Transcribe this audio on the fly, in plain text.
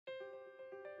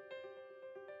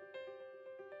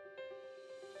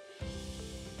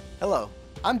Hello,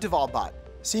 I'm Deval Bhatt,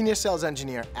 Senior Sales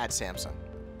Engineer at Samsung.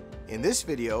 In this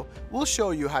video, we'll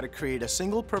show you how to create a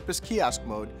single-purpose kiosk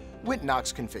mode with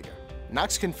Knox Configure.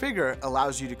 Knox Configure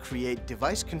allows you to create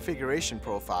device configuration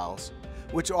profiles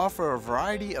which offer a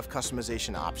variety of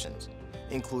customization options,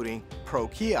 including Pro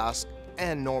Kiosk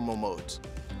and normal modes.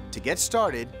 To get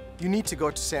started, you need to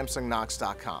go to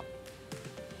samsungknox.com.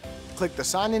 Click the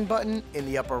Sign In button in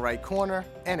the upper right corner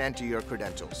and enter your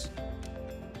credentials.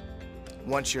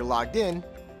 Once you're logged in,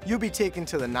 you'll be taken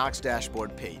to the Knox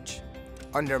dashboard page.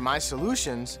 Under My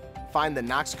Solutions, find the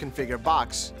Knox Configure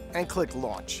box and click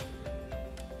Launch.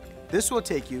 This will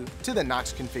take you to the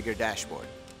Knox Configure dashboard.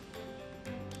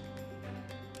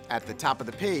 At the top of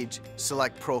the page,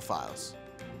 select Profiles.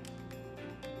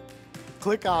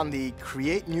 Click on the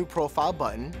Create New Profile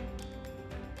button.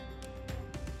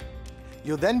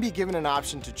 You'll then be given an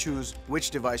option to choose which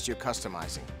device you're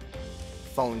customizing: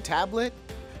 phone, tablet,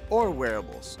 or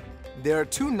wearables. There are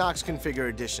two Knox Configure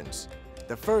editions.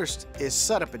 The first is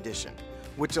Setup Edition,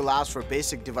 which allows for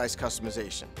basic device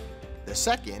customization. The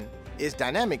second is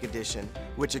Dynamic Edition,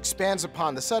 which expands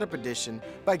upon the Setup Edition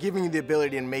by giving you the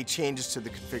ability to make changes to the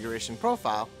configuration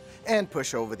profile and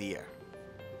push over the air.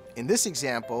 In this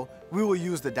example, we will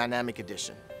use the Dynamic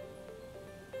Edition.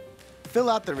 Fill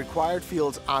out the required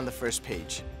fields on the first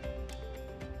page.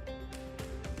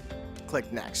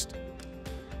 Click Next.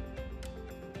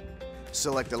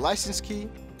 Select the license key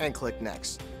and click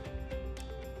Next.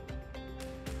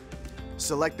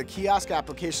 Select the kiosk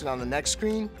application on the next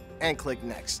screen and click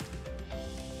Next.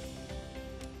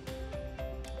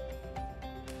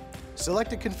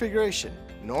 Select a configuration,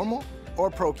 Normal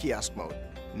or Pro Kiosk mode.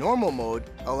 Normal mode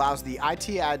allows the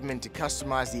IT admin to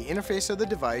customize the interface of the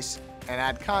device and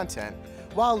add content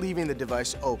while leaving the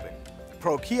device open.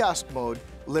 Pro Kiosk mode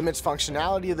limits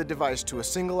functionality of the device to a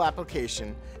single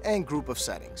application and group of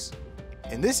settings.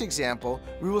 In this example,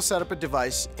 we will set up a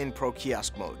device in Pro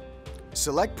Kiosk mode.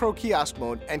 Select Pro Kiosk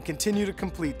mode and continue to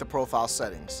complete the profile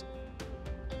settings.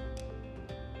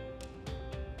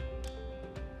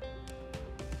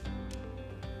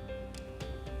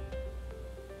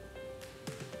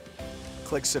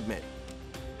 Click Submit.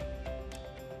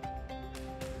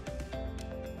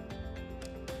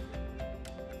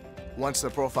 Once the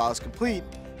profile is complete,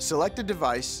 select a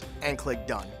device and click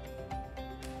Done.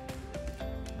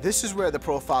 This is where the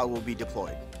profile will be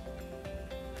deployed.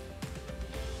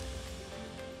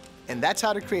 And that's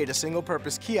how to create a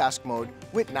single-purpose kiosk mode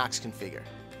with Knox Configure.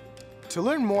 To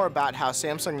learn more about how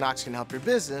Samsung Knox can help your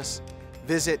business,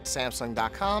 visit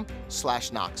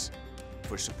samsung.com/Knox.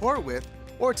 For support with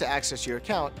or to access your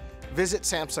account, visit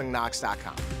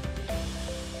samsungknox.com.